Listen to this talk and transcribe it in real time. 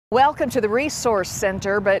Welcome to the Resource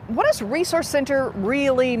Center, but what does Resource Center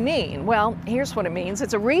really mean? Well, here's what it means.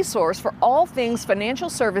 It's a resource for all things financial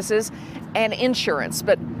services and insurance,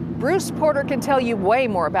 but Bruce Porter can tell you way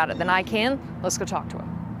more about it than I can. Let's go talk to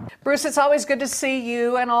him. Bruce, it's always good to see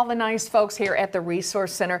you and all the nice folks here at the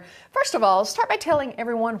Resource Center. First of all, start by telling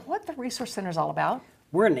everyone what the Resource Center is all about.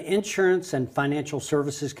 We're an insurance and financial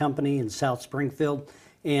services company in South Springfield,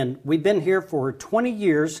 and we've been here for 20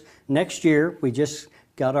 years. Next year, we just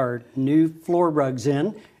got our new floor rugs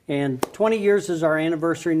in, and 20 years is our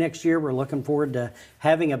anniversary next year. We're looking forward to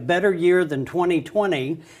having a better year than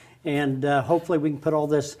 2020, and hopefully we can put all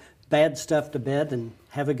this bad stuff to bed and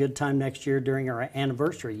have a good time next year during our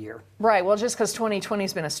anniversary year. Right. Well, just because 2020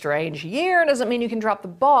 has been a strange year doesn't mean you can drop the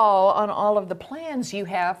ball on all of the plans you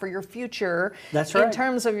have for your future. That's right. In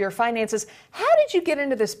terms of your finances. How did you get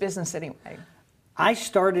into this business anyway? I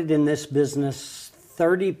started in this business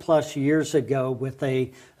 30 plus years ago with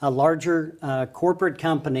a larger corporate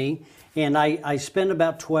company, and I spent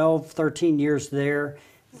about 12, 13 years there.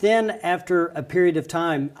 Then after a period of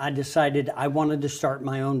time, I decided I wanted to start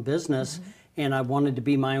my own business, and I wanted to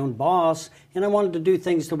be my own boss, and I wanted to do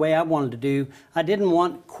things the way I wanted to do. I didn't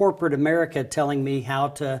want corporate America telling me how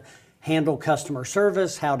to handle customer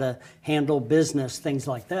service, how to handle business, things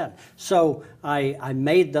like that. So I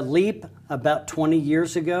made the leap about 20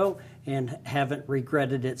 years ago and haven't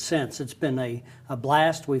regretted it since. It's been a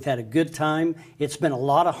blast. We've had a good time. It's been a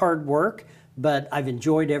lot of hard work, but I've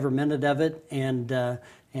enjoyed every minute of it. And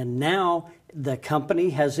now the company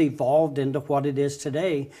has evolved into what it is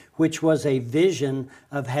today, which was a vision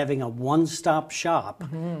of having a one-stop shop.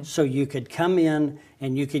 So you could come in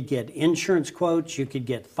and you could get insurance quotes, you could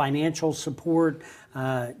get financial support,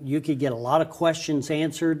 you could get a lot of questions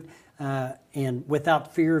answered, and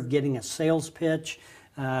without fear of getting a sales pitch.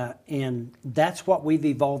 And that's what we've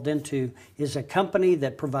evolved into, is a company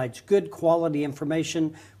that provides good quality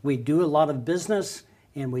information. We do a lot of business,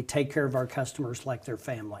 and we take care of our customers like their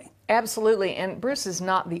family. Absolutely. And Bruce is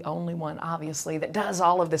not the only one, obviously, that does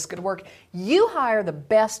all of this good work. You hire the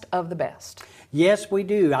best of the best. Yes, we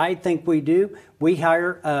do. I think we do. We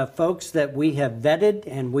hire folks that we have vetted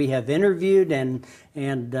and we have interviewed, and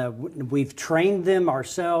we've trained them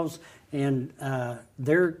ourselves, and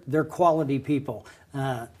they're quality people.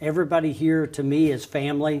 Everybody here to me is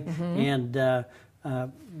family, and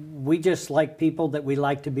we just like people that we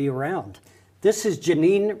like to be around. This is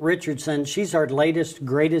Janine Richardson. She's our latest,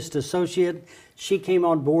 greatest associate. She came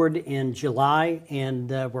on board in July,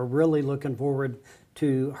 and we're really looking forward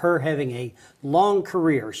to her having a long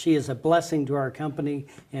career. She is a blessing to our company,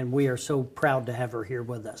 and we are so proud to have her here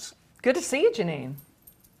with us. Good to see you, Janine.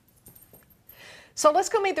 So let's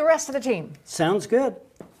go meet the rest of the team. Sounds good.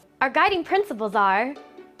 Our guiding principles are: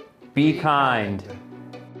 be kind,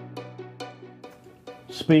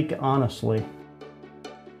 speak honestly,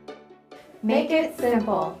 make it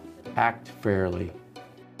simple, act fairly,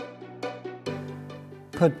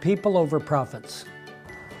 put people over profits.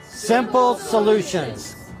 Simple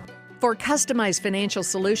solutions. For customized financial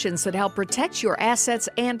solutions that help protect your assets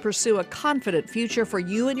and pursue a confident future for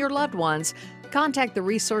you and your loved ones, contact the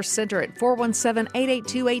Resource Center at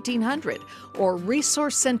 417-882-1800 or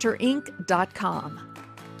resourcecenterinc.com.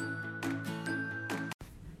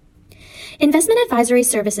 Investment advisory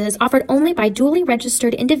services offered only by duly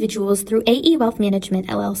registered individuals through AE Wealth Management,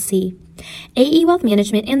 LLC. AE Wealth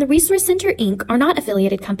Management and the Resource Center, Inc. are not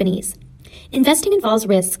affiliated companies. Investing involves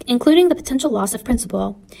risk, including the potential loss of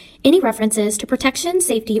principal. Any references to protection,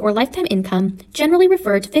 safety, or lifetime income generally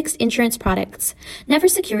refer to fixed insurance products, never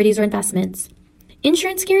securities or investments.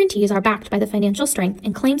 Insurance guarantees are backed by the financial strength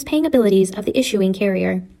and claims-paying abilities of the issuing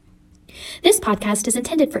carrier. This podcast is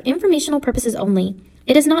intended for informational purposes only.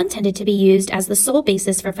 It is not intended to be used as the sole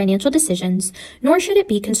basis for financial decisions, nor should it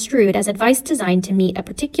be construed as advice designed to meet a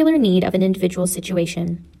particular need of an individual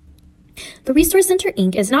situation. The Resource Center,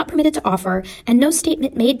 Inc. is not permitted to offer, and no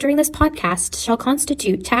statement made during this podcast shall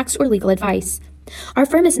constitute tax or legal advice. Our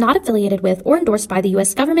firm is not affiliated with or endorsed by the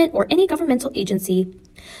U.S. government or any governmental agency.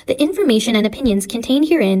 The information and opinions contained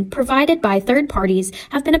herein, provided by third parties,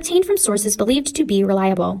 have been obtained from sources believed to be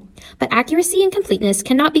reliable, but accuracy and completeness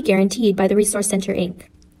cannot be guaranteed by the Resource Center, Inc.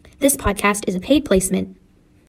 This podcast is a paid placement.